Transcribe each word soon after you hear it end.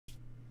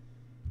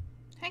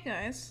Hey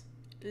guys,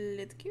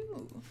 let's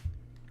go.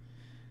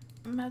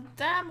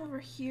 Madame over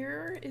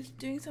here is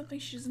doing something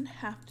she doesn't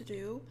have to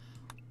do.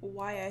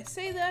 Why I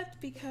say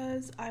that?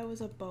 Because I was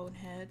a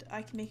bonehead.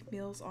 I can make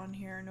meals on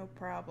here, no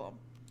problem.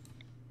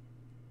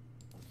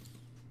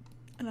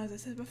 And as I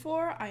said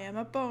before, I am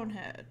a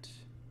bonehead.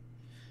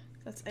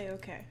 That's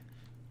a-okay.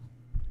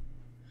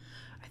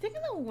 I think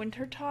in the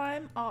winter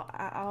time,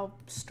 I'll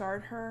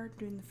start her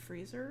doing the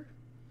freezer.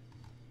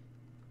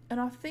 And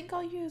I think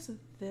I'll use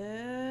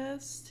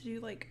this to do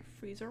like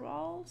freezer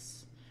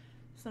walls.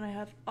 So then I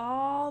have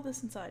all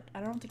this inside. I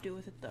don't know what to do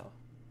with it though.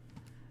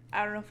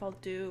 I don't know if I'll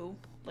do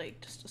like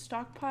just a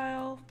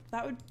stockpile.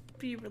 That would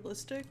be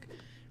realistic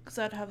because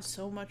I'd have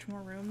so much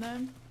more room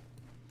then.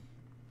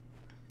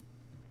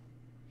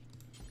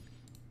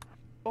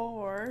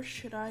 Or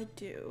should I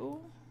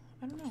do,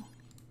 I don't know.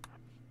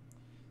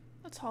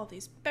 Let's haul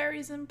these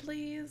berries in,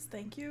 please.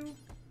 Thank you.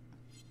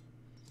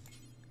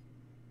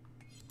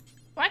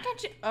 Why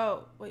can't you?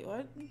 Oh, wait,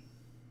 what?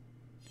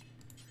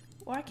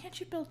 Why can't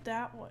you build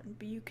that one,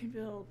 but you can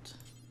build...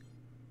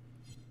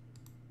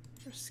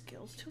 Your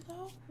skills too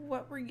low?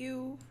 What were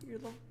you? You're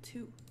level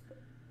 2.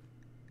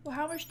 Well,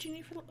 how much do you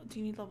need for... Do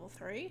you need level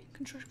 3?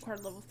 Construction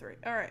card level 3.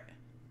 Alright.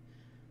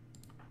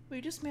 Well,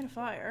 you just made a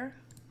fire.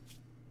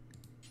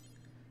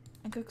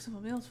 And cooked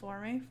some meals for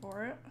me,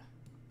 for it.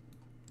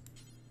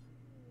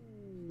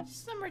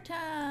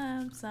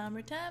 Summertime!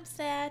 Summertime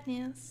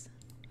sadness.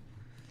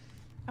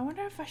 I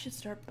wonder if I should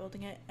start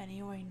building it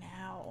anyway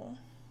now.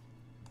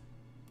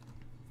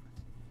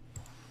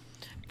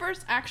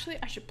 First, actually,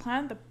 I should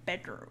plan the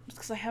bedrooms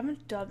because I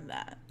haven't done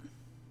that.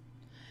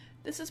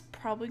 This is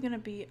probably going to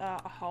be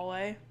a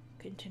hallway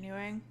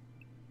continuing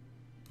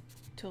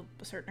to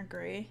a certain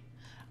degree.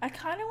 I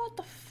kind of want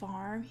the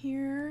farm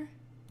here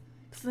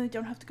because then I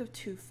don't have to go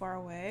too far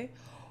away.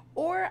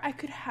 Or I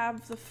could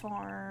have the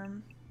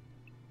farm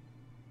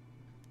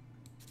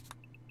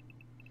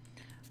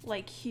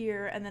like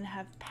here and then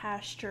have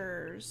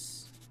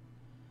pastures.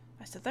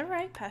 I said that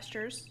right,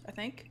 pastures, I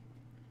think.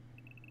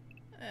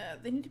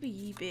 They need to be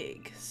ye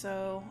big,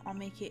 so I'll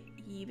make it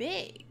ye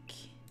big.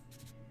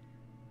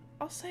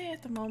 I'll say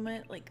at the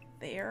moment, like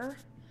there.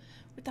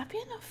 Would that be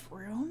enough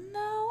room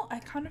though? I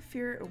kind of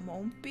fear it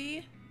won't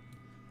be.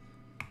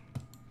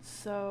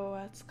 So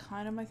that's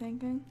kind of my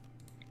thinking.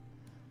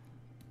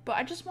 But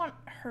I just want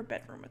her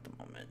bedroom at the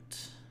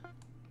moment.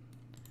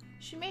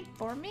 She made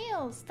 4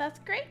 meals. That's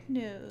great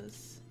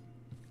news.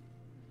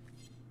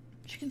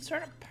 She can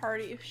start a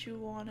party if she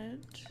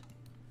wanted.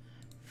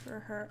 For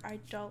her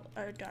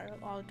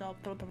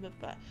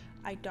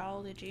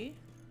ideology.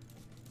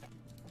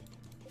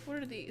 What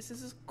are these?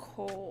 This is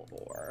coal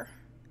ore.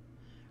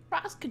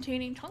 Rocks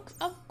containing chunks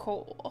of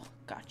coal.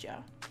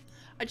 Gotcha.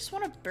 I just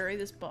want to bury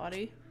this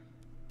body.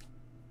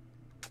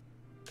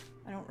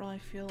 I don't really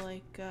feel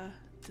like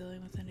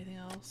dealing with anything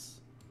else.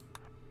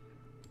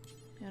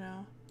 You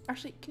know.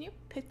 Actually, can you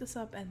pick this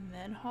up and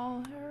then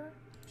haul her?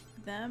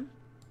 Them?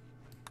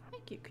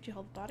 Thank you. Could you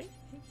hold the body?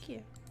 Thank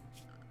you.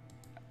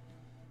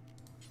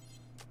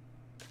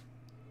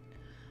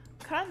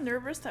 Kind of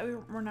nervous that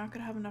we're not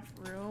gonna have enough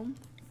room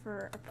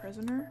for a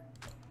prisoner,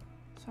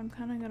 so I'm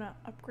kind of gonna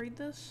upgrade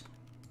this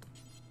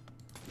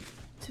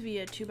to be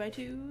a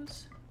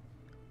 2x2s.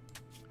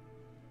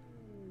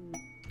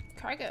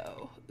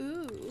 Cargo.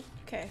 Ooh.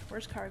 Okay,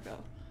 where's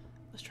cargo?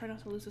 Let's try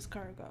not to lose this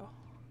cargo.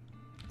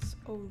 It's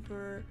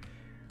over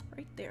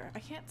right there. I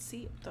can't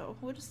see it though.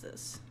 What is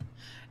this?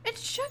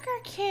 It's sugar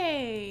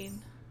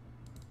cane.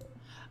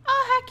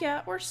 Oh heck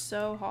yeah! We're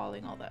so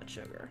hauling all that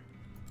sugar.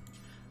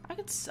 I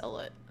could sell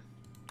it.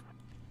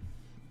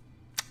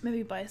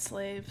 Maybe buy a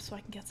slave so I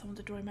can get someone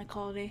to join my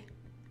colony.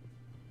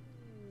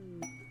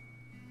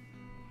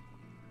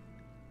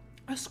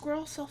 A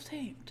squirrel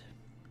self-tamed.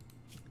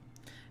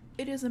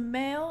 It is a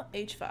male,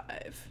 age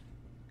 5.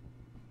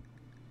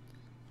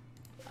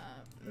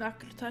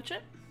 Not gonna touch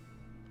it.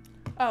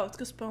 Oh, it's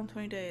gonna spawn in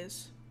 20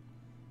 days.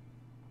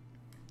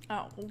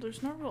 Oh, well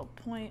there's no real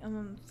point. And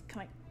then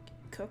can I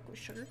cook with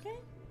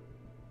sugarcane?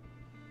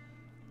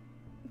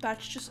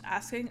 That's just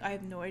asking. I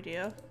have no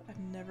idea. I've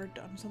never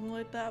done something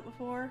like that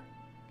before.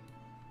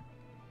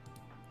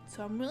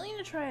 So I'm willing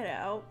to try it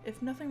out.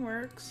 If nothing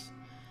works,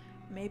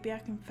 maybe I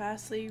can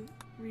fastly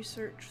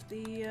research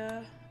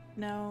the,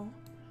 no.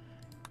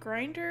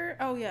 Grinder?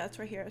 Oh yeah, it's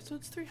right here. So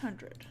it's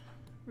 300.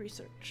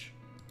 Research.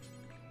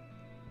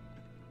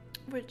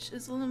 Which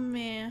is a little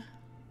meh.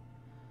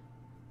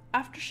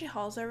 After she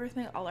hauls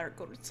everything, I'll let her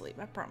go to sleep,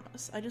 I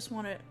promise. I just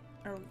want it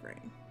early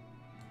rain.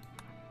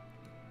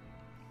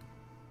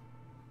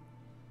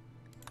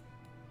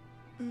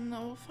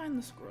 No, we'll find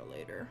the squirrel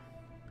later.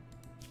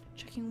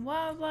 Checking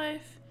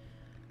wildlife.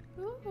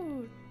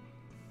 Ooh,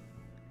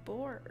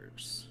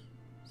 boars.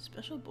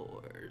 Special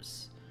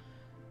boars.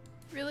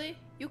 Really?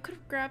 You could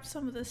have grabbed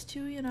some of this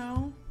too, you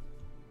know?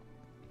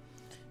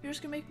 You're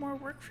just gonna make more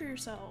work for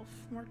yourself.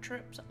 More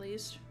trips, at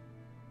least.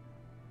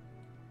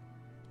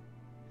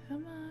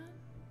 Come on.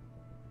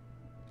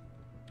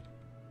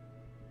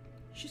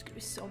 She's gonna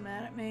be so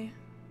mad at me.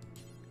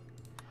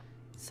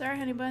 Sorry,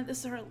 honey bun.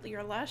 This is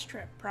your last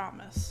trip,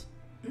 promise.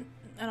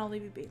 And I'll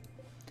leave you be.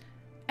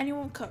 And you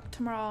won't cook.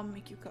 Tomorrow I'll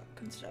make you cook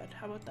instead.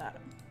 How about that?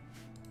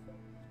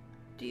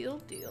 Deal,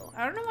 deal.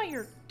 I don't know why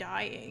you're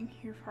dying.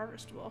 You're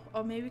harvestable.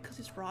 Oh, maybe because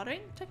he's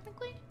rotting,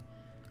 technically?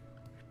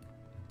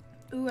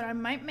 Ooh, and I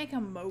might make a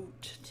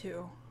moat,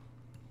 too.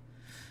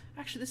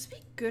 Actually, this would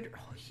be good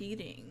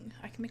heating.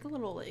 I can make a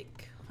little,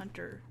 like,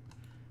 hunter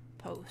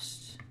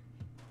post.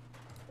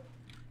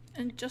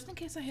 And just in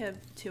case I have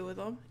 2 of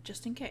them,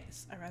 just in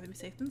case. I'd rather be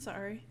safe than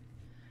sorry.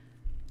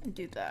 And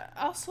do that.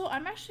 Also,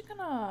 I'm actually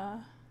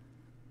gonna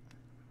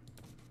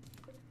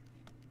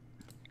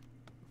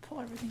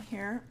pull everything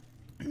here.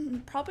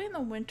 Probably in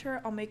the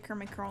winter, I'll make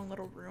her own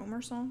little room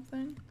or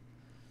something.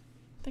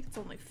 I think it's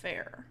only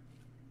fair.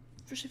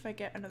 Especially if I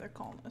get another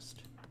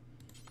colonist.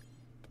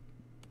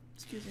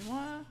 Excuse me,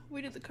 what?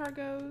 We did the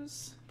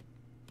cargoes.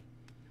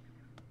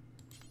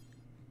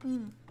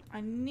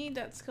 I need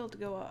that skill to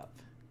go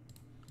up.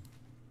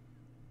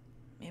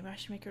 Maybe I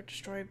should make her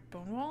destroy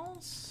bone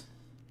walls?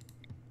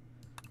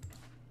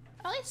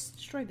 At least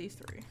destroy these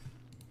 3.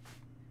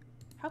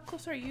 How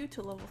close are you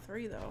to level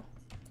 3 though?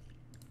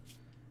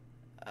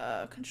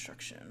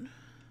 Construction.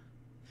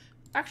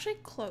 Actually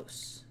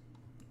close.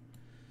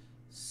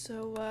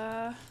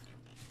 So,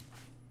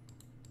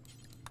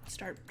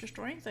 start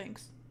destroying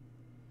things.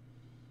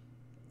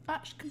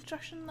 Ah,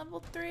 construction level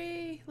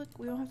 3. Look,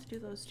 we don't have to do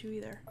those 2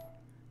 either.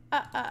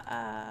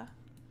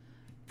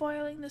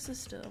 Boiling the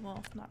system.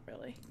 Well, not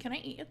really. Can I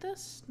eat at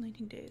this?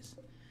 19 days.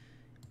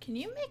 Can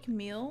you make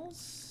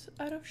meals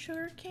out of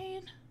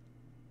sugarcane?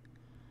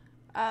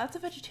 That's a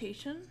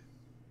vegetation.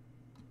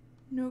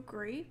 No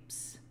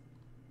grapes?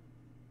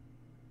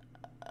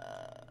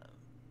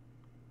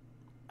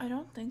 I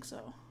don't think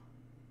so.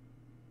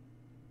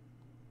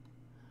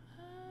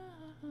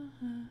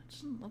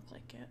 Doesn't look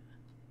like it.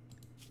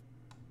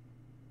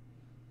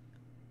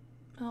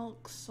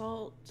 Milk,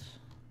 salt,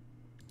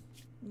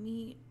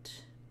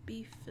 meat,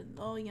 beef, and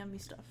all yummy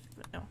stuff,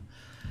 but no.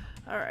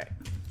 Alright.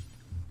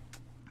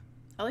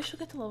 At least she'll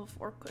get to level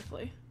 4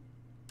 quickly.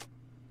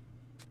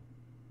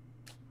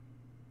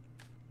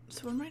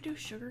 So what am I gonna do with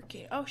sugar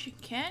cane? Oh, she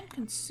can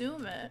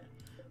consume it,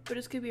 but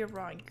it's gonna be a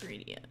raw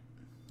ingredient.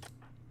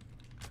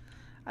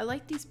 I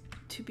like these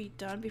to be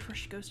done before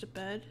she goes to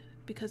bed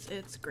because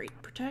it's great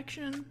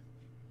protection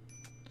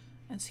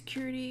and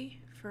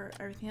security for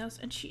everything else.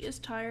 And she is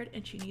tired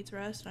and she needs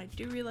rest, and I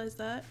do realize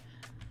that.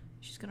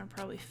 She's gonna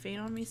probably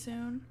faint on me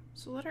soon.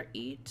 So let her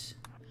eat.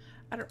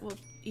 Well,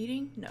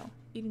 eating? No.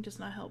 Eating does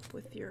not help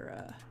with your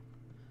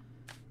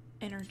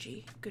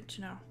energy. Good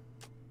to know.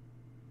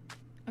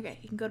 Okay,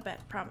 you can go to bed.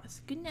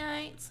 Promise. Good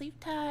night. Sleep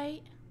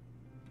tight.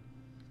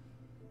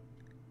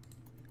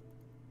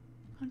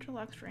 Hunter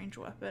lacks range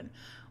weapon.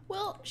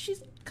 Well,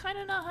 she's kind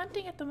of not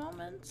hunting at the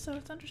moment, so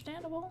it's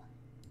understandable.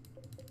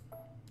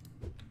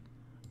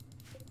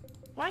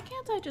 Why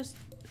can't I just...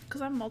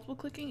 Because I'm multiple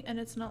clicking and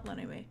it's not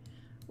letting me,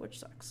 which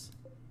sucks.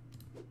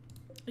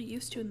 I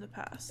used to in the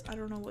past. I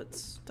don't know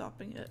what's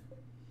stopping it.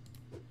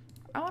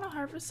 I want to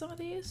harvest some of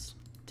these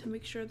to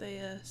make sure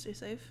they stay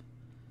safe.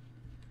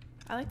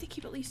 I like to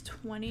keep at least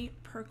 20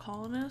 per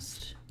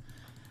colonist.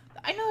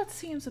 I know that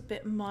seems a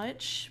bit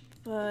much,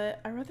 but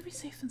I'd rather be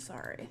safe than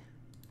sorry.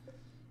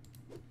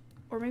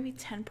 Or maybe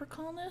 10 per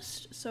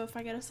colonist, so if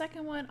I get a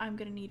second one, I'm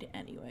gonna need it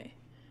anyway.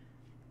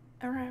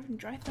 And we're having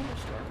dry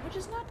thunderstorm, which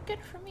is not good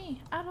for me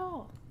at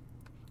all.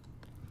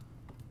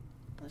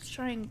 Let's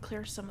try and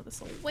clear some of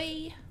this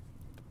away.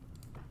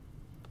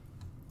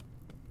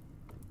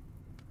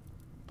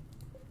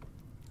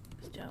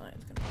 This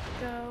downlight's gonna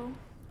go.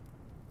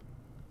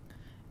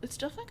 It's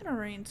definitely gonna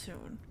rain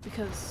soon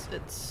because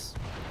this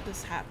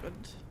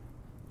happened.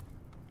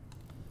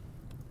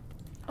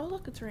 Oh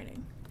look, it's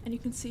raining. And you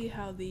can see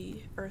how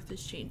the earth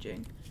is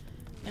changing.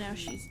 And now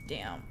she's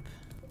damp.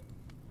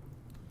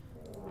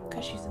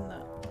 Because she's in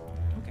the...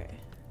 Okay.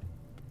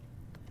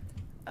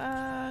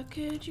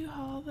 Could you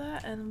haul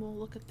that? And we'll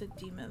look at the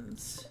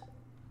demons.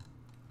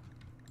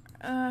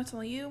 It's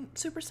only you.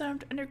 Super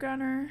Sound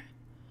Undergrounder.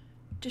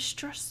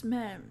 Distrust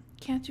Men.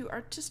 Can't do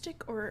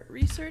artistic or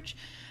research.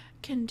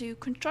 Can do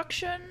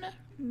construction.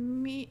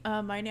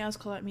 My nails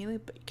call it melee,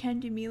 but can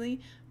do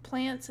melee.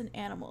 Plants and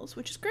animals,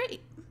 which is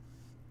great.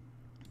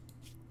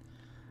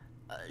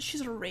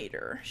 She's a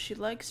raider. She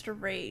likes to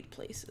raid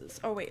places.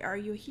 Oh wait, are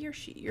you he or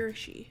she? You're a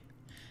she.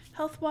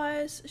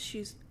 Health-wise,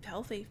 she's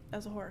healthy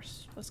as a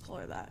horse. Let's call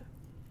her that.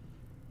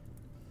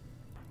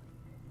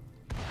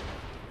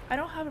 I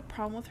don't have a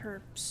problem with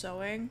her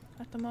sewing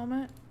at the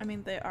moment. I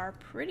mean, they are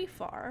pretty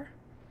far.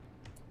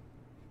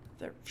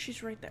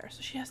 She's right there,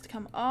 so she has to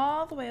come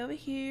all the way over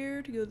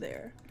here to go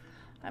there.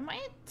 I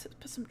might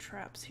put some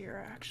traps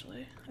here,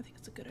 actually. I think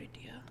it's a good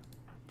idea.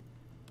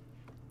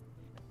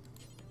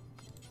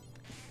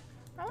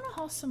 I want to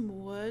haul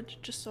some wood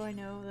just so I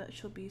know that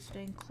she'll be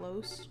staying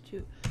close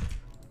to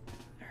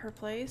her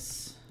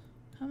place.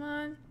 Come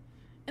on.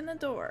 In the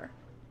door.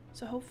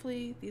 So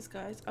hopefully these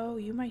guys... Oh,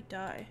 you might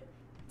die.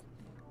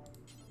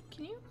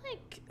 Can you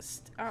like...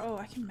 Oh,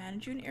 I can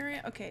manage you an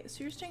area? Okay,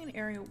 so you're staying in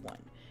area 1.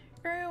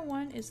 Area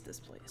 1 is this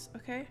place,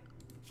 okay?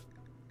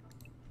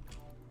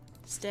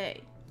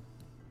 Stay.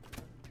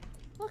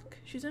 Look,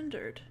 she's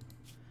injured.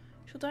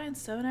 She'll die in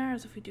 7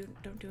 hours if we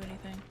don't do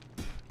anything.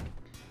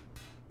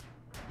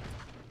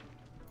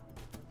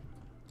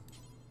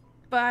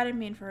 But I didn't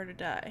mean for her to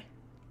die.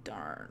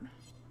 Darn.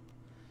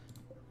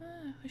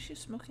 Is she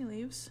smoking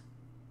leaves?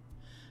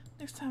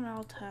 Next time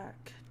I'll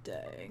attack.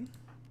 Dang.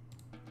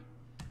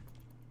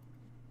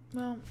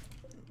 Well,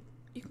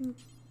 you can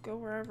go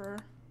wherever.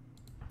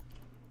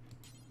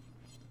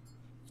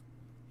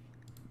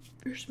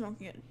 You're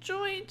smoking a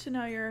joint and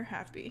now you're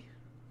happy.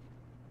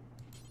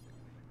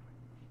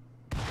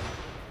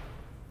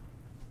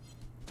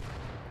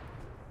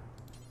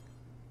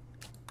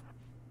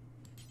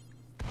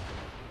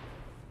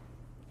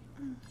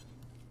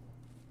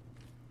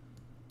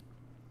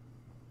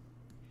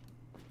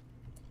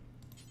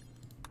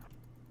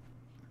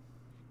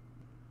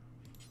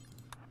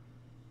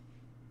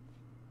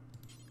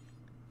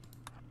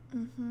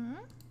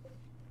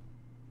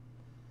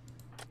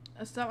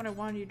 That's not what I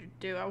wanted you to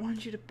do. I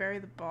wanted you to bury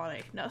the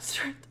body, not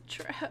start the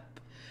trap.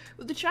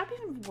 Would the trap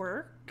even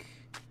work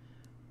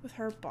with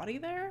her body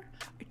there?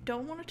 I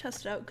don't want to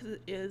test it out because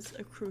it is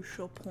a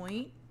crucial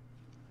point.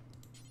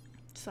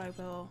 So I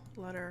will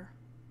let her,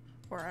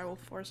 or I will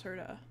force her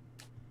to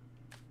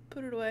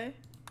put it away.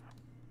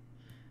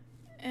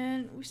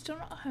 And we still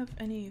don't have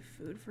any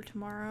food for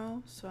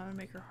tomorrow, so I'm gonna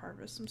make her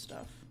harvest some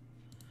stuff.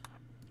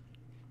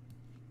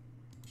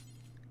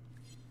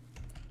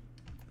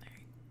 There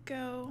you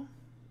go.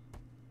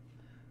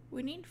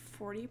 We need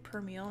 40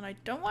 per meal, and I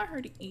don't want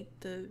her to eat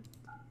the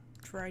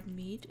dried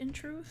meat, in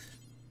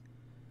truth.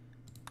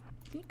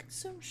 Can you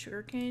consume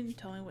sugarcane and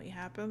tell me what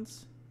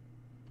happens?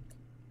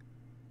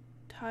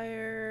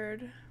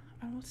 Tired.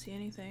 I don't see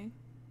anything.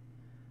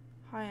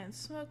 High in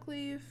smoke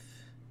leaf.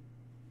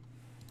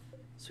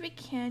 So we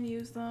can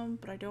use them,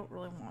 but I don't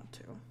really want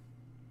to.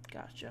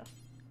 Gotcha.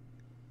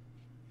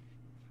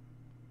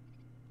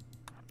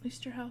 At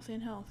least you're healthy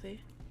and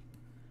healthy.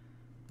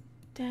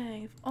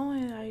 Dang, if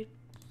only I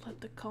let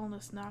the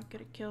colonists not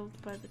get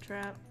killed by the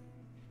trap.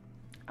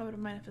 I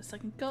wouldn't mind if a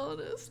second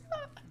colonist.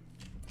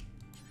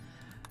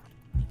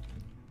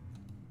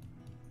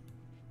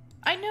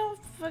 I know,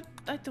 but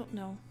I don't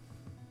know.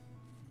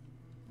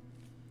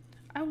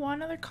 I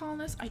want another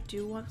colonist. I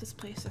do want this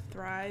place to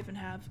thrive and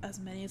have as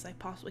many as I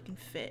possibly can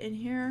fit in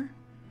here.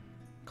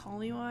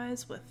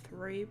 Colony-wise, with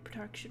 3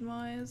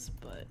 protection-wise,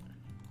 but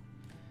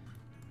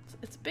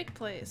it's a big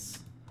place.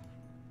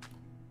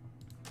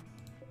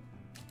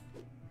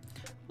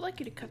 I'd like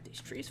you to cut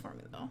these trees for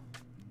me though,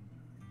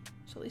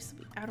 so at least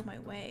it'll be out of my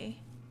way.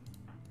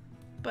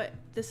 But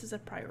this is a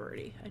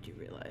priority, I do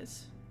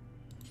realize.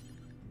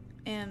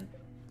 And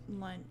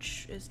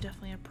lunch is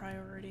definitely a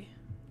priority.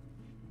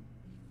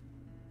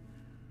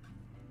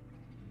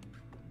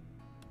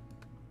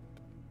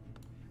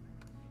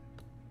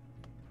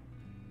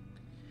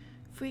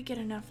 If we get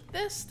enough of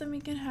this, then we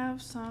can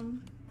have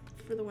some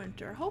for the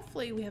winter.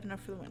 Hopefully we have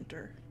enough for the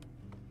winter.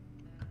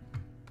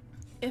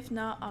 If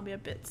not, I'll be a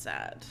bit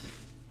sad.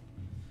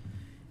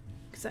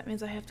 Because that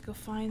means I have to go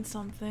find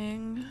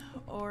something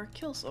or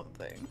kill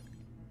something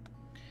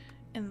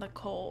in the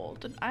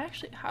cold. And I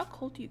actually, how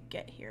cold do you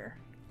get here?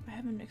 I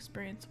haven't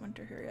experienced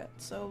winter here yet.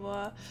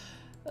 So,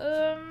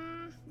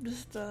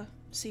 just a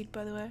seed,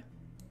 by the way.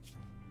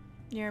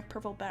 Near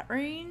Purple Bat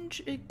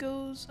Range, it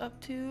goes up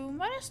to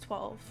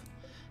 -12.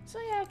 So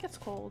yeah, it gets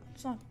cold.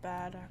 It's not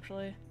bad,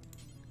 actually.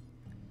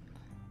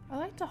 I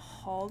like to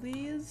haul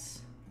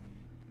these.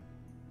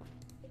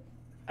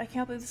 I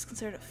can't believe this is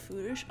considered a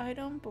foodish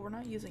item, but we're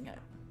not using it.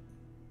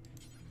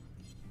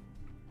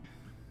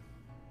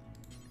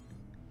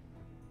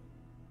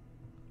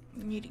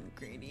 Need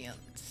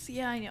ingredients.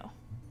 Yeah, I know.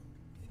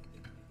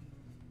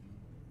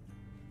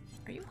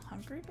 Are you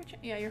hungry by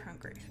chance? Yeah, you're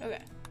hungry.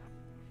 Okay.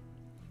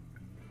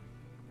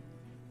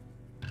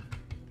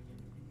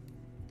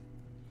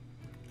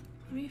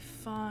 Let me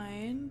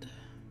find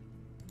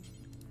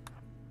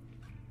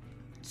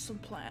some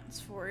plants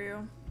for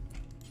you.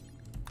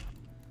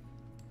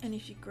 And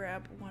if you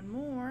grab one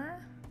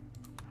more,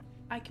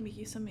 I can make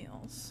you some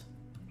meals.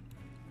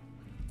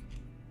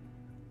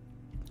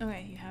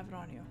 Okay, you have it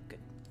on you. Good.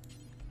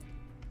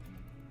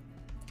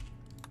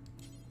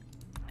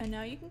 And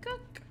now you can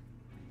cook.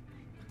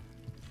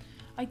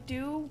 I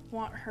do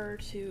want her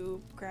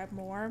to grab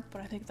more,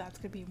 but I think that's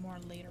gonna be more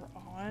later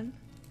on.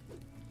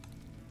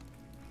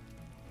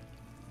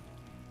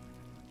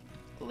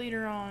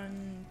 Later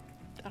on,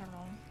 I don't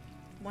know,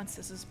 once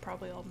this is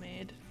probably all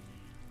made,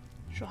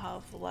 she'll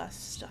have less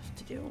stuff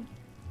to do.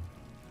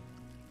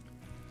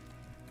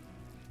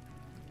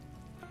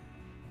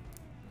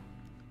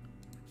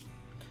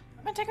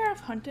 I'm gonna take her off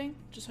hunting,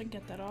 just so I can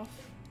get that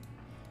off.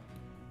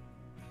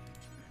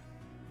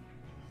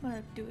 Let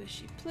her do as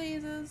she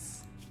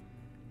pleases.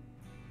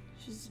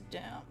 She's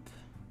damp.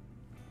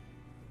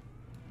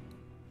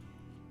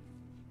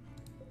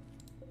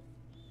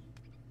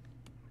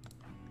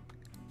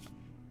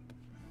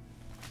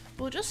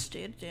 Will it just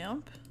stay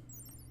damp?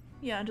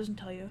 Yeah, it doesn't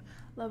tell you.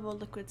 Level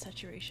liquid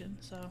saturation,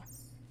 so.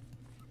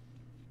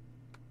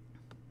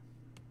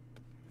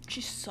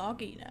 She's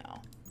soggy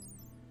now.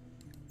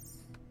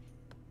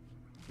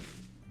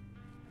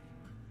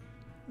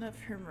 Not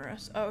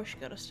humorous. Oh, she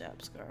got a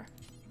stab scar.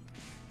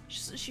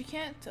 She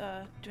can't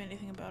do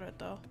anything about it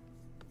though.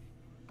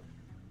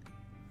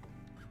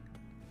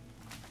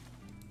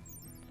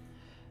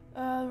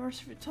 The worse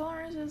her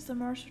tolerances, the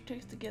more it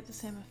takes to get the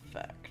same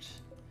effect.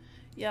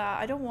 Yeah,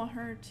 I don't want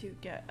her to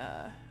get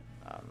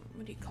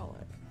what do you call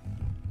it?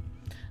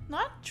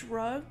 Not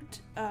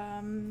drugged,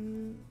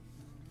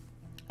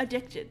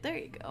 addicted. There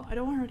you go. I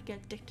don't want her to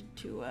get addicted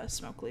to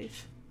smoke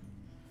leaf.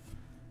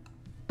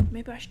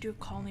 Maybe I should do a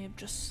colony of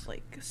just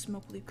like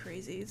smoke leaf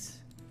crazies.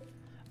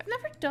 I've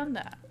never done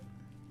that.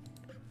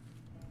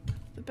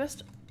 The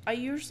best, I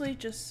usually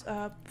just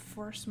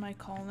force my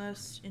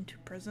colonists into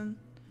prison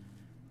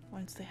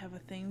once they have a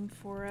thing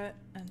for it,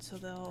 and so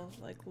they'll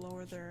like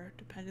lower their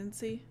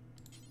dependency.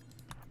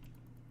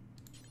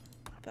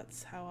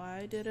 That's how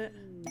I did it.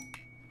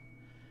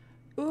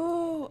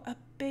 Ooh, a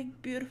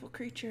big beautiful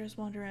creature is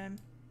wandering.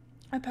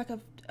 A pack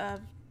of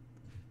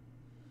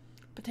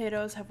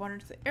potatoes have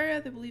wandered to the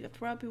area. They believe,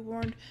 after all, be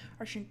warned,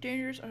 Arctic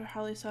dangers are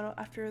highly subtle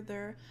after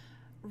their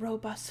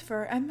robust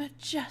fur and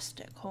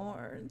majestic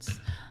horns.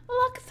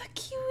 Look at the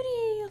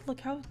cutie! Look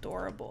how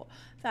adorable.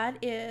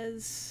 That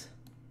is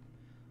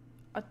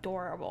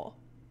adorable.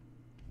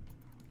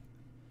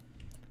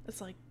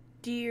 It's like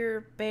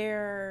deer,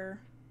 bear.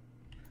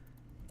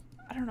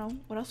 I don't know.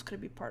 What else could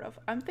it be part of?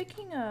 I'm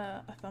thinking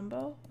a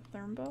thumbo? A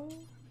thermbo?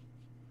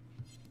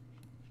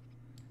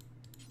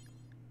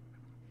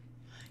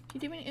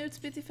 Can you do me an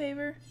itsy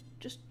favor?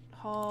 Just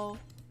haul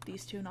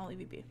these two and I'll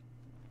leave you be.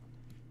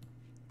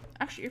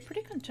 Actually, you're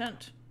pretty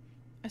content.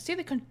 I see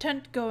the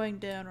content going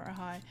down or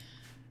high.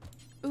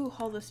 Ooh,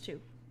 haul this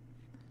too.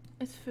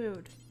 It's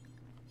food.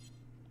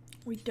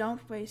 We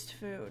don't waste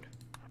food.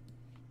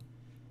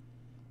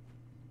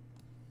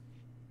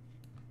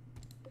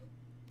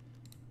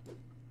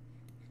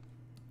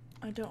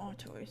 I don't want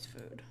to waste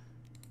food.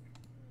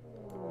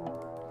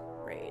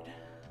 Raid.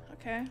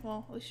 Okay,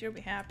 well, at least you'll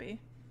be happy.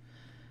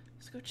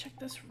 Let's go check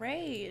this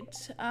raid.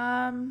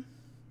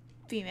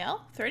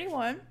 Female,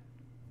 31.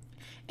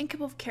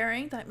 Incapable of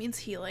caring, that means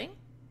healing.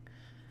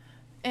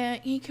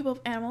 And incapable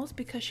of animals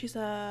because she's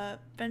a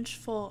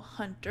vengeful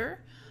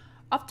hunter.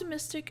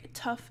 Optimistic,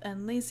 tough,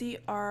 and lazy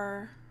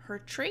are her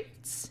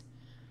traits.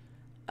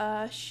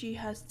 She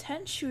has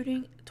 10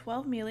 shooting,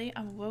 12 melee,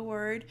 I'm a little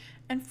worried,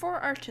 and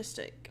 4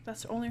 artistic.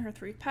 That's only her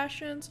 3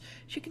 passions.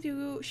 She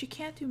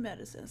can't do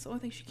medicine, it's the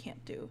only thing she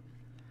can't do.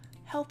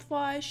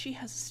 Health-wise, she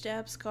has a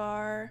stab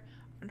scar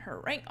on her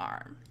right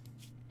arm.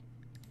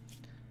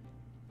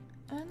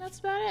 And that's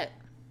about it.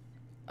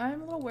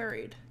 I'm a little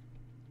worried.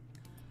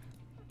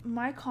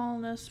 My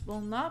colonists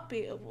will not be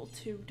able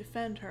to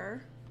defend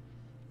her.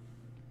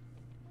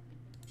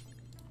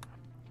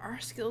 Our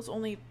skill's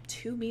only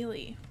 2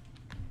 melee.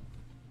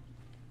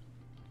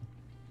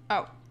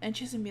 Oh, and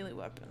she's a melee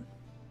weapon.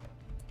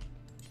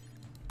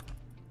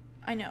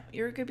 I know,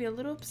 you're gonna be a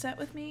little upset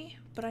with me,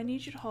 but I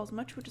need you to haul as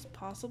much wood as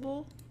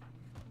possible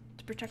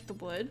to protect the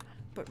wood,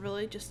 but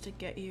really just to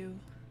get you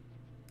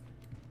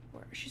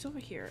where she's over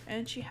here.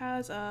 And she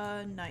has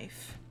a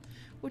knife,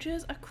 which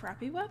is a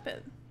crappy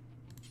weapon.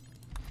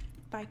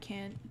 If I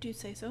can do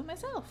say so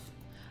myself.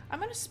 I'm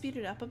gonna speed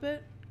it up a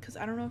bit because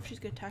I don't know if she's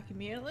gonna attack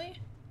immediately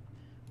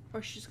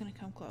or she's gonna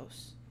come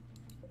close.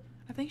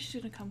 I think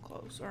she's gonna come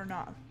close or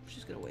not.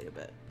 She's gonna wait a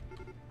bit.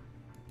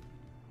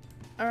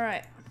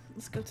 Alright,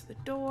 let's go to the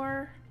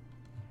door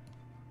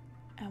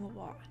and we'll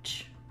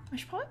watch. I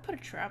should probably put a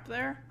trap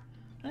there.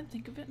 I didn't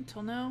think of it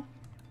until now.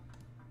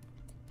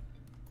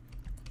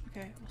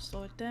 Okay, we'll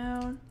slow it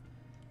down.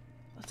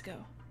 Let's go.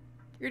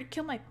 You're gonna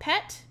kill my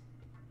pet?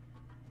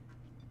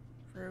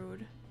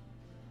 Rude.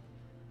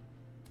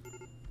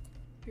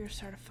 You're gonna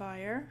start a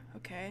fire.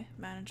 Okay,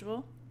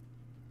 manageable.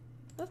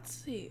 Let's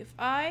see. If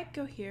I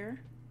go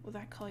here, will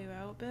that call you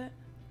out a bit?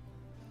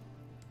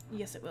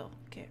 Yes, it will.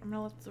 Okay, I'm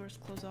gonna let the doors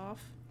close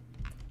off.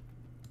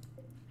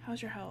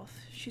 How's your health?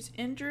 She's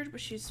injured,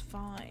 but she's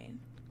fine.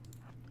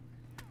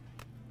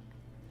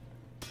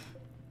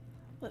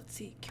 Let's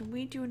see. Can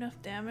we do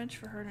enough damage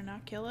for her to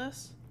not kill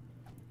us?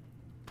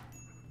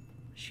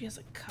 She has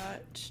a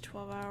cut.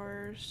 12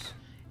 hours.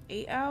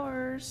 8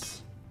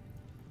 hours.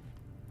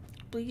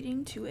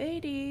 Bleeding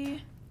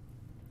 280.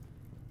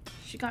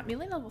 She got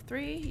melee level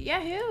 3.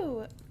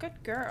 Yahoo!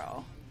 Good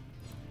girl.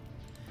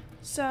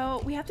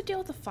 So we have to deal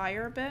with the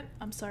fire a bit.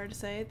 I'm sorry to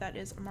say that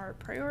is more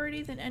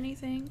priority than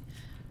anything.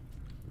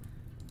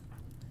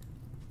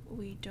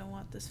 We don't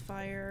want this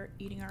fire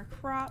eating our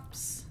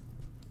crops.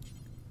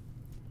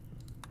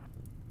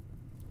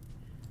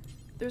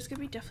 There's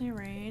gonna be definitely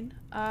rain.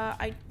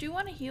 I do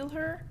want to heal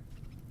her,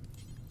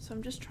 so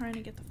I'm just trying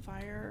to get the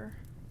fire.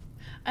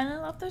 And I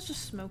love there's a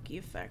smoky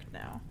effect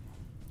now.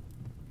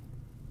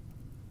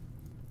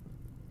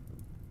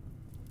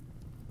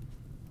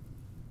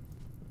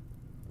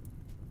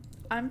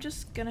 I'm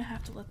just gonna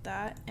have to let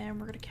that, and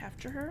we're gonna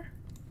capture her.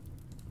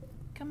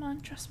 Come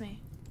on, trust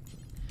me.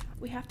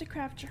 We have to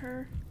capture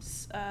her,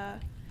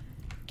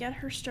 get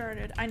her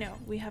started. I know,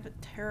 we have a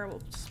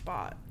terrible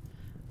spot.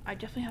 I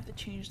definitely have to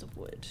change the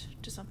wood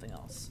to something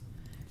else.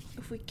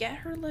 If we get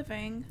her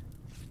living,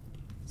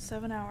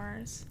 7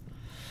 hours.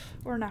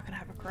 We're not gonna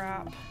have a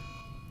crop.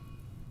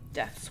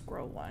 Death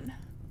Squirrel 1.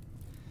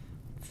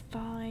 It's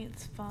fine,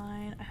 it's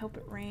fine. I hope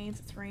it rains.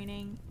 It's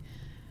raining.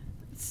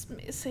 Let's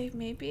save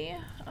maybe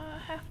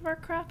half of our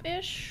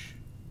crop-ish.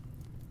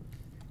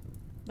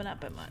 But not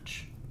by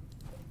much.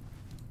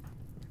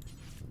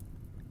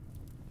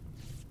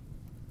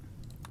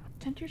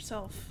 Tend to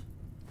yourself.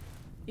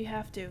 You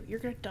have to. You're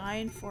gonna die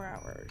in 4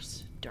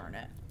 hours. Darn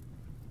it.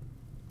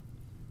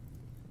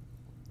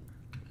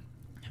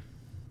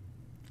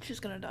 She's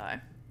gonna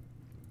die.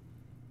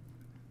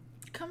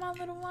 Come on,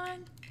 little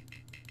one.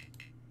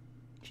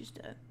 She's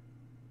dead.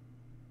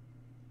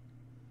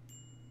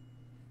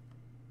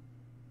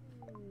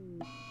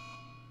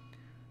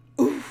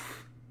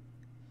 Oof.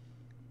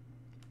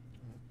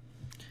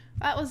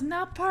 That was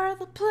not part of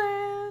the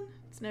plan.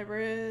 It never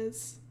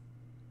is.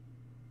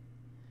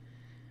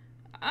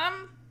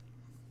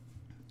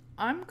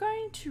 I'm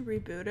going to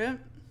reboot it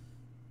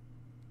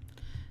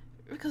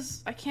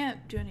because I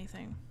can't do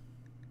anything.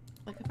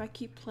 Like, if I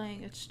keep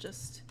playing, it's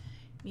just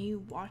me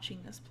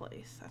watching this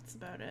place. That's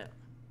about it.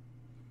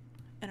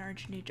 And our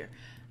engineer.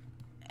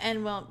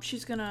 And, well,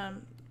 she's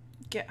gonna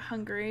get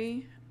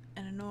hungry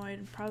and annoyed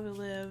and probably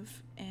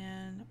live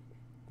and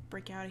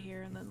break out of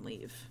here and then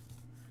leave.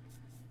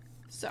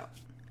 So.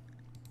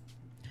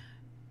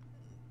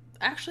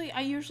 Actually,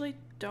 I usually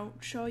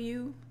don't show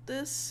you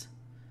this.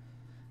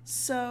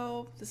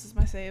 So, this is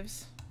my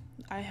saves.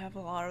 I have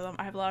a lot of them.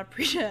 I have a lot of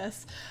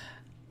pre-deaths.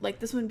 Like,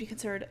 this wouldn't be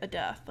considered a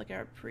death, like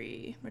a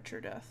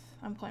premature death.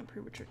 I'm calling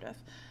premature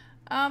death.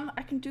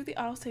 I can do the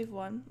autosave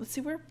one. Let's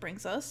see where it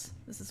brings us.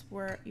 This is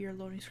where your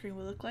loading screen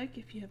will look like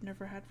if you have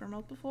never had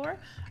Rimworld before.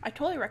 I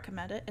totally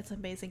recommend it. It's an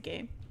amazing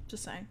game.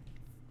 Just saying.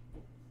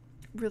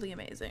 Really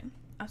amazing.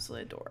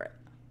 Absolutely adore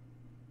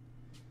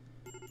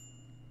it.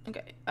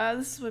 Okay,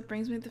 this is what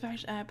brings me to the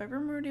fact that by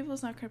Rimedieval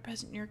is not currently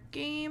present in your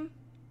game.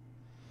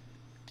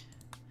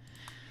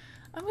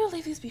 I'm gonna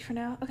leave these be for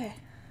now. Okay.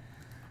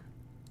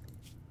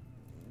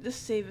 This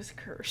save is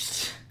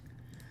cursed.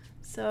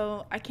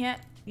 So I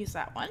can't use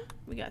that one.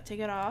 We gotta take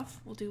it off.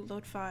 We'll do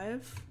load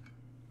 5.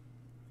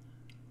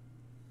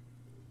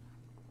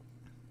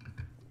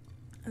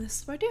 And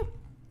this is what I do.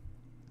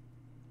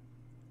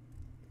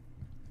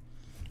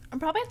 I'm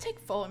probably gonna take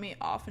follow me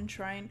off and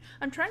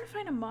I'm trying to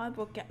find a mod that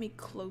will get me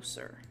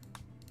closer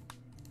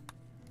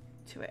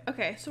to it.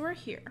 Okay, so we're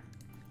here.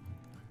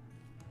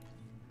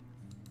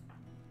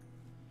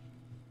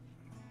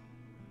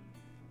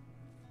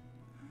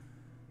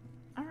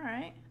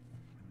 Alright.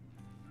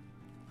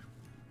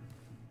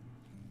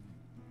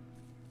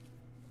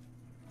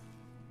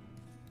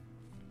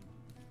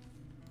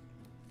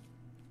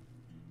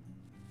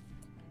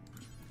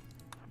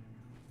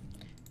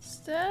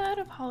 Instead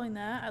of hauling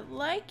that, I'd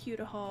like you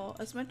to haul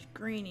as much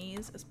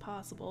greenies as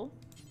possible.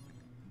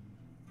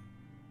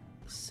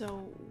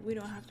 So we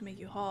don't have to make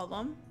you haul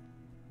them.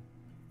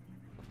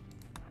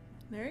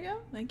 There you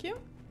go, thank you.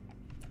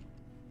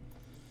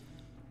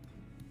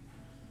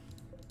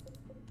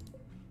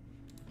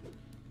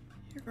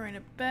 You're going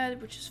to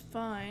bed, which is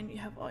fine. You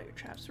have all your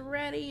traps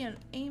ready and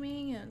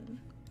aiming, and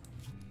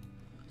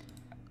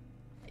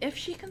if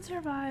she can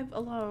survive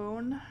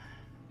alone,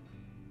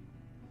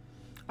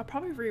 I'll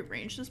probably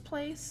rearrange this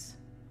place,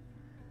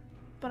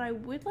 but I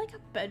would like a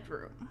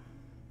bedroom.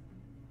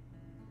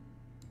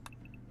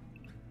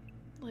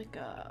 Like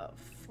a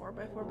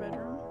 4x4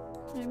 bedroom,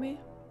 maybe?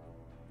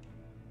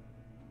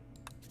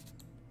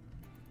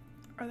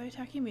 Are they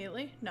attacking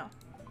immediately? No.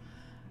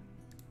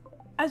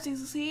 As you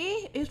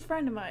see, it's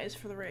randomized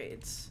for the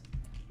raids.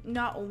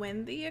 Not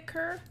when they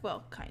occur.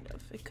 Well, kind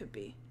of. It could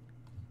be.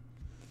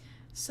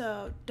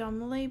 So,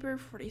 dumb labor,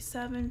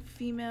 47,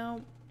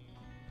 female,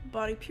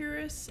 body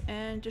purists,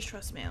 and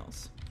distressed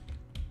males.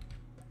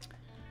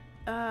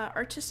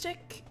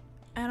 Artistic,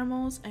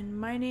 animals, and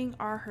mining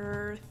are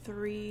her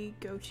 3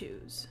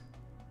 go-tos.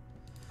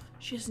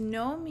 She has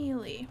no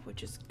melee,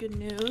 which is good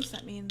news.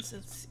 That means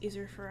it's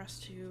easier for us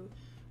to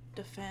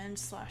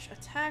defend /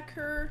 attack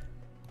her.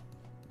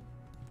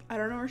 I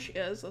don't know where she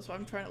is, that's what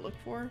I'm trying to look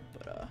for,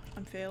 but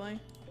I'm failing.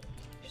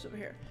 She's over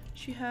here.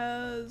 She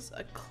has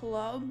a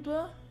club,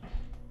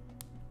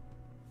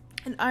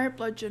 an iron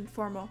bludgeon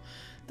formal.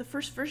 The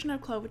first version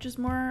of club, which is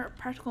more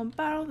practical in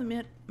battle.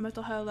 The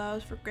metal head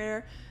allows for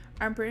greater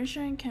arm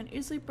penetration, can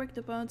easily break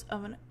the bones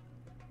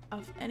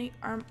of any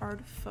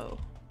armored foe.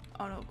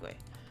 Oh no, wait.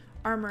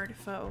 Armored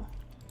foe.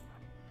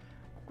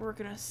 We're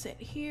gonna sit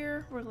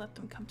here. We're gonna let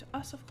them come to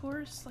us, of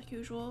course, like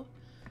usual.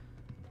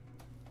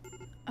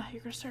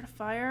 You're gonna start a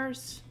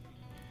fires.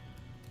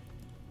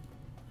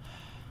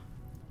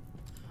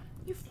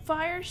 You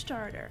fire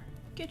starter.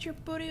 Get your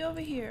booty over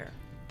here.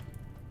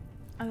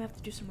 I'm gonna have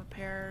to do some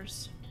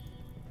repairs.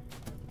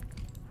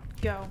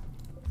 Go.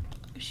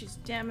 She's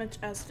damaged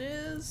as it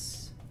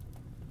is.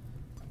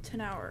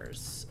 10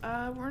 hours.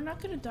 We're not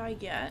gonna die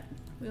yet.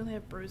 We only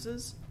have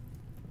bruises.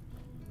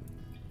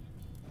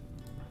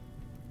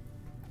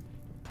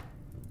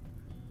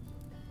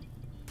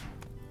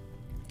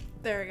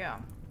 There we go.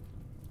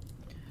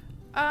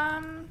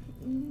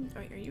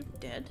 Wait, are you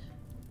dead?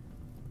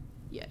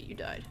 Yeah, you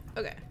died.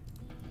 Okay.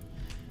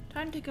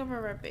 Time to take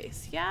over our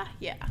base. Yeah?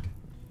 Yeah.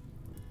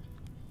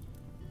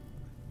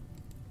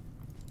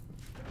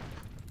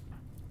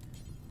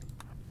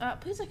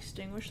 Please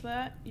extinguish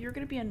that. You're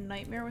gonna be a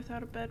nightmare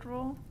without a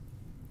bedroll.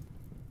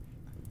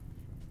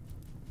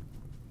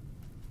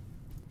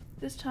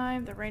 This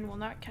time, the rain will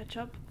not catch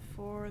up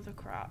for the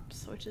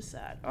crops, which is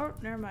sad. Oh,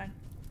 never mind.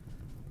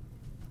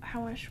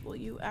 How much will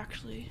you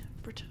actually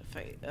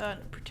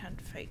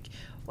pretend fake?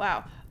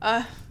 Wow.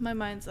 My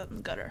mind's up in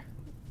the gutter.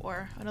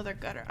 Or another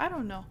gutter. I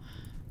don't know.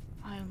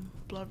 I'm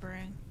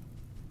blubbering.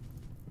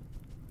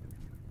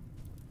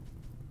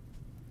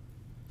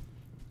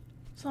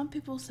 Some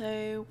people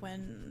say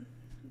when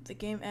the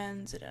game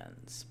ends, it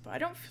ends. But I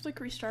don't feel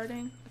like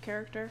restarting a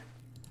character.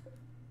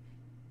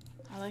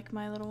 I like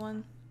my little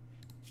one.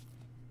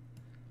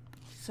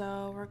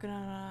 So we're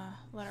gonna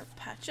let her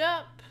patch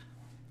up.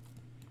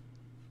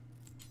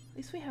 At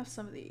least we have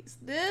some of these.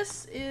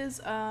 This is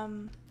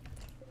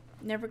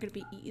never gonna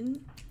be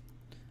eaten.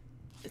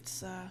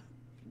 It's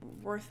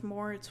worth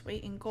more its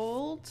weight in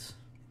gold,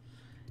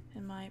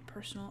 in my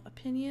personal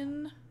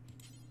opinion.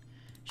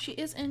 She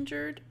is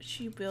injured.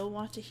 She will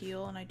want to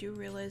heal, and I do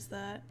realize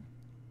that.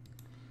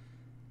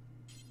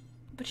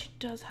 But she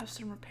does have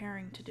some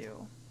repairing to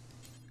do.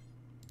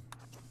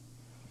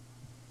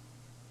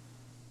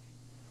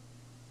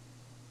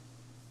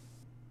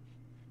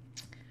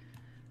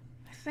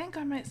 I think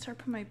I might start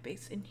putting my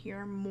base in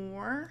here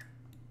more,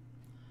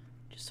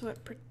 just so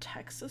it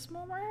protects us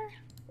more.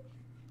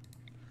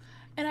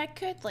 And I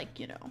could, like,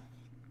 you know,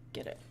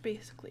 get it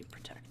basically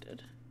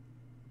protected.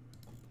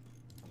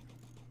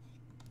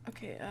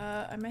 Okay,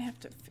 I might have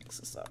to fix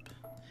this up.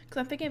 Because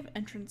I'm thinking of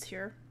entrance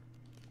here.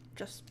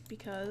 Just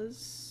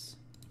because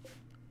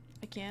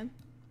I can.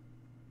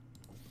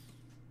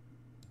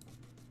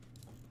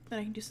 Then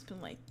I can do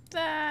something like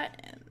that,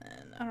 and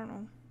then, I don't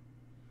know.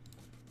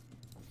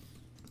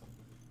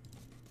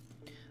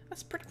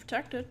 That's pretty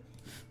protected.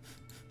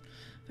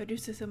 If I do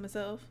say so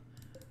myself.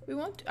 We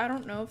won't, I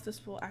don't know if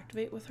this will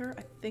activate with her.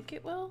 I think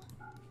it will.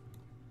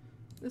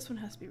 This one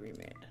has to be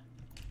remade.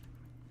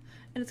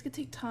 And it's gonna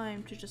take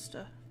time to just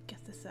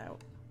get this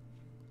out.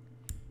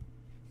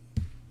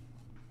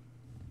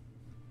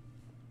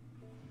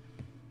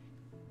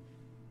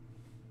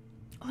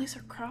 At least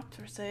our crops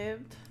are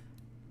saved.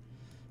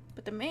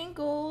 But the main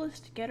goal is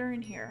to get her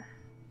in here.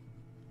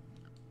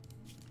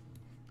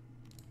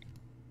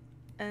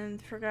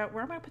 And figure out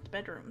where am I gonna put the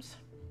bedrooms.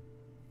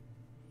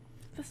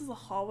 This is a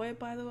hallway,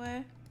 by the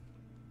way.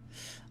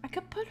 I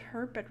could put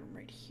her bedroom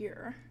right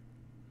here.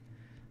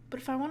 But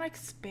if I want to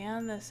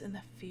expand this in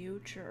the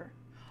future,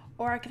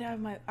 or I could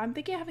have my, I'm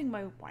thinking of having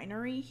my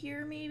winery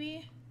here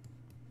maybe.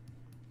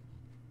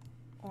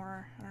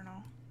 Or, I don't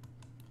know.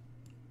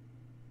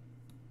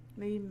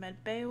 Maybe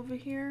med bay over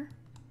here.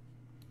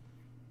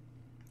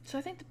 So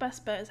I think the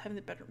best bet is having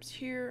the bedrooms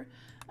here.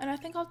 And I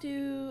think I'll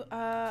do,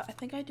 I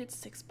think I did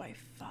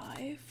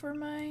 6x5 for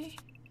my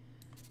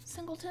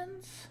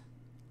singletons.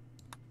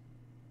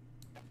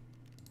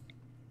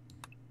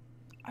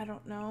 I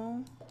don't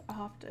know. I'll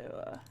have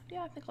to,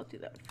 yeah, I think I'll do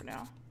that for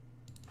now.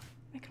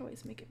 I could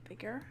always make it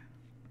bigger.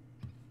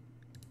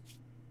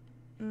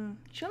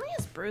 She only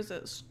has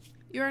bruises.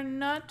 You're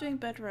not doing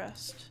bed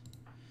rest.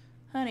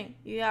 Honey,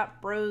 you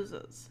got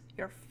bruises.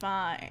 You're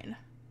fine.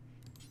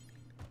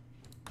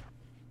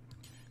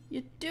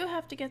 You do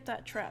have to get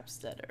that trap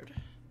started.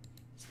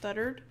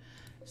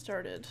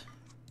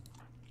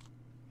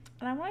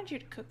 And I wanted you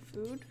to cook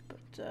food,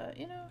 but,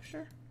 you know,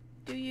 sure.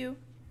 Do you.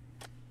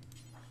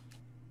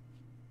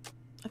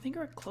 I think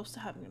we're close to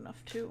having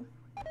enough, too.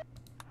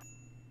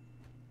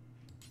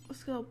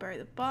 Let's go bury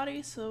the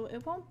body so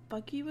it won't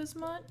bug you as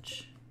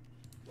much.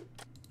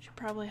 She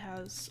probably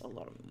has a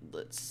lot of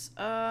let's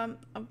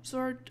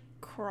absorbed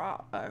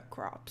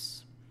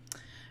crops.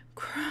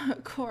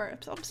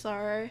 Corpse, I'm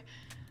sorry.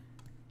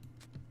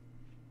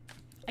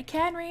 I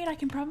can read, I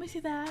can promise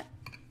you that.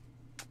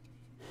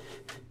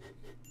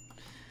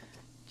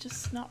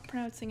 Just not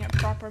pronouncing it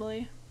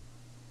properly.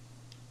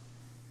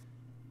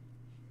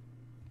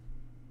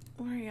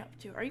 What are you up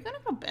to? Are you gonna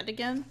go to bed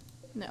again?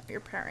 No, you're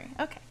pairing.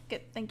 Okay,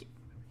 good, thank you.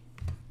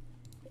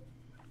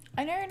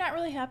 I know you're not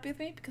really happy with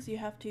me because you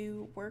have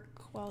to work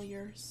while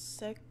you're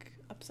sick,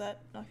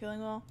 upset, not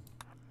feeling well.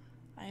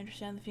 I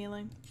understand the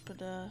feeling,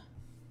 but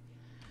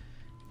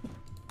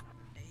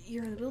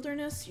you're in the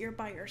wilderness, you're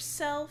by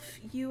yourself,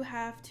 you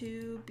have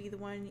to be the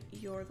one,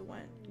 you're the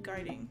one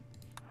guiding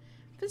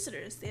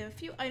visitors. They have a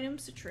few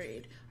items to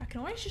trade. I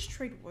can always just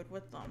trade wood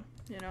with them,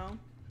 you know?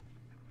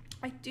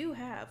 I do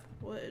have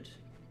wood.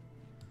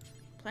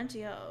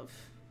 Plenty of.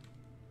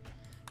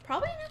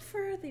 Probably enough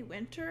for the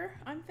winter,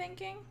 I'm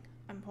thinking.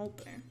 I'm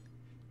hoping.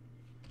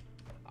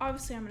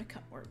 Obviously, I'm going to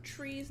cut more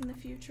trees in the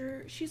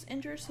future. She's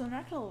injured, so I'm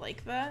not going to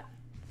like that.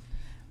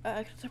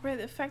 Contemporary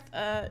the effect,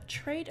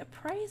 trade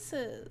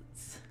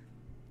prices.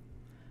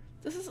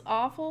 This is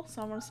awful,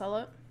 so I'm going to sell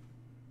it.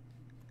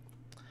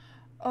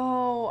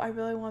 Oh, I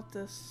really want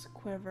this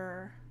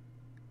quiver.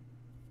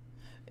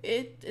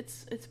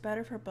 It's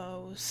better for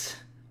bows.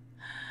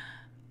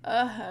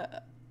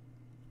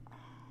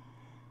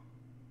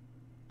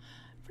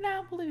 For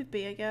now, we'll leave it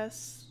be, I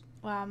guess.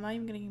 Wow, I'm not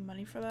even getting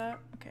money for that.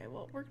 Okay,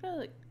 well, we're gonna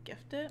like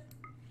gift it.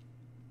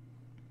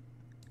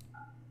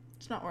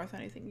 It's not worth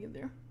anything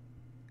either.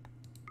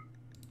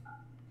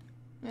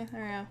 Yeah,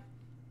 there we go.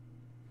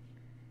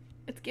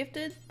 It's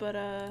gifted,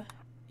 but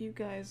you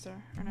guys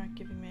are not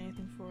giving me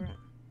anything for it.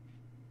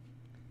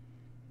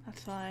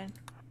 That's fine.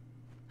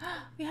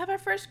 We have our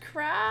first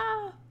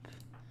crop!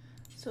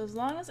 So as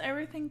long as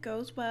everything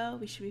goes well,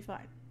 we should be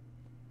fine.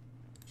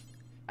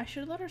 I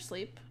should let her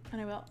sleep,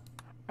 and I will.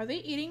 Are they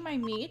eating my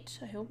meat?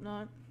 I hope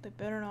not. They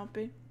better not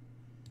be.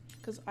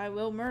 Because I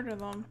will murder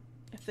them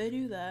if they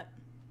do that.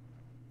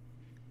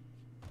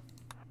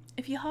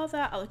 If you have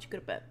that, I'll let you go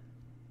to bed.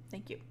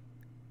 Thank you.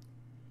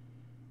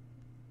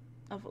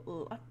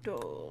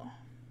 Avolato.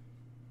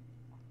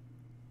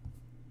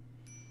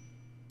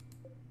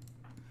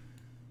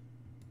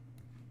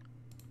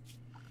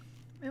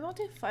 Maybe I'll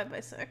do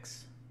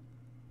 5x6.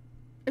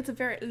 It's a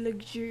very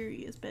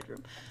luxurious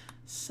bedroom.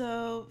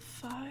 So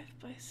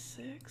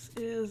 5x6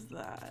 is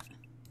that.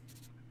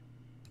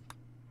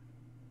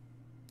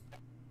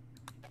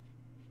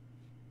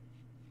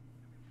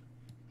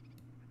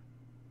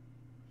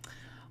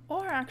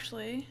 Or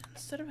actually,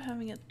 instead of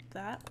having it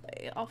that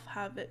way, I'll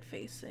have it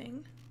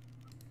facing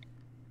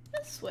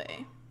this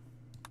way.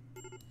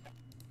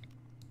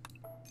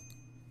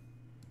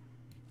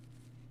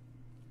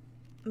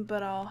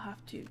 But I'll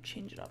have to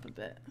change it up a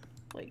bit,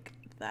 like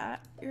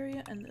that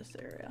area and this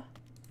area.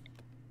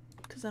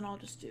 Because then I'll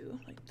just do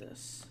like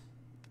this.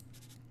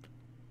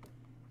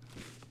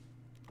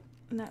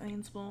 And that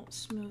means we'll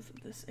smooth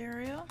this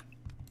area.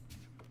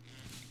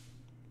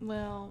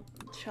 We'll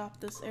chop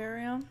this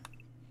area.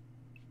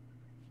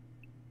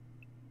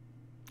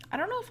 I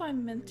don't know if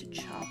I'm meant to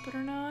chop it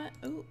or not.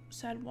 Oh,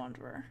 sad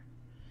wanderer.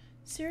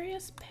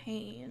 Serious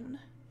pain.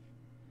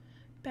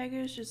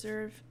 Beggars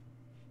deserve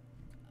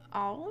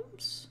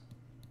alms?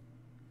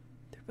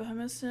 They're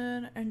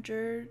bohemicin,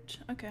 injured.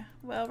 Okay,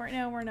 well, right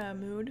now we're in a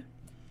mood.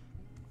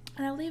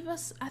 And I'll leave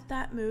us at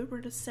that mood. We're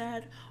in a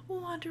sad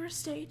wanderer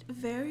state.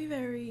 Very,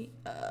 very,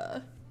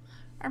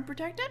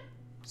 unprotected.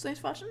 So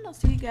thanks for watching. I'll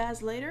see you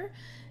guys later.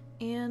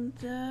 And,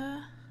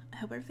 I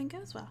hope everything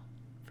goes well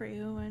for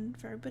you and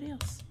for everybody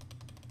else.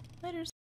 Laters.